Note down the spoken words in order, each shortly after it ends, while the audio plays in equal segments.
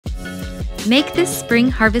Make this spring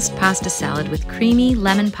harvest pasta salad with creamy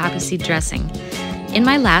lemon poppy seed dressing. In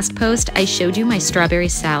my last post, I showed you my strawberry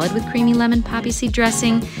salad with creamy lemon poppy seed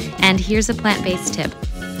dressing, and here's a plant-based tip.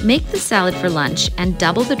 Make the salad for lunch and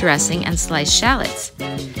double the dressing and slice shallots.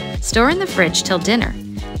 Store in the fridge till dinner.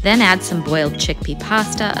 Then add some boiled chickpea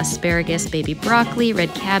pasta, asparagus, baby broccoli,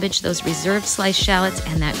 red cabbage, those reserved sliced shallots,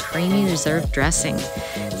 and that creamy reserved dressing.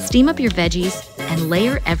 Steam up your veggies and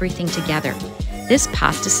layer everything together. This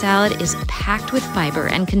pasta salad is packed with fiber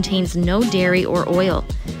and contains no dairy or oil.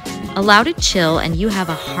 Allow to chill and you have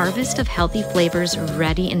a harvest of healthy flavors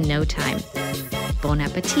ready in no time. Bon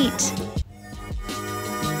appetit!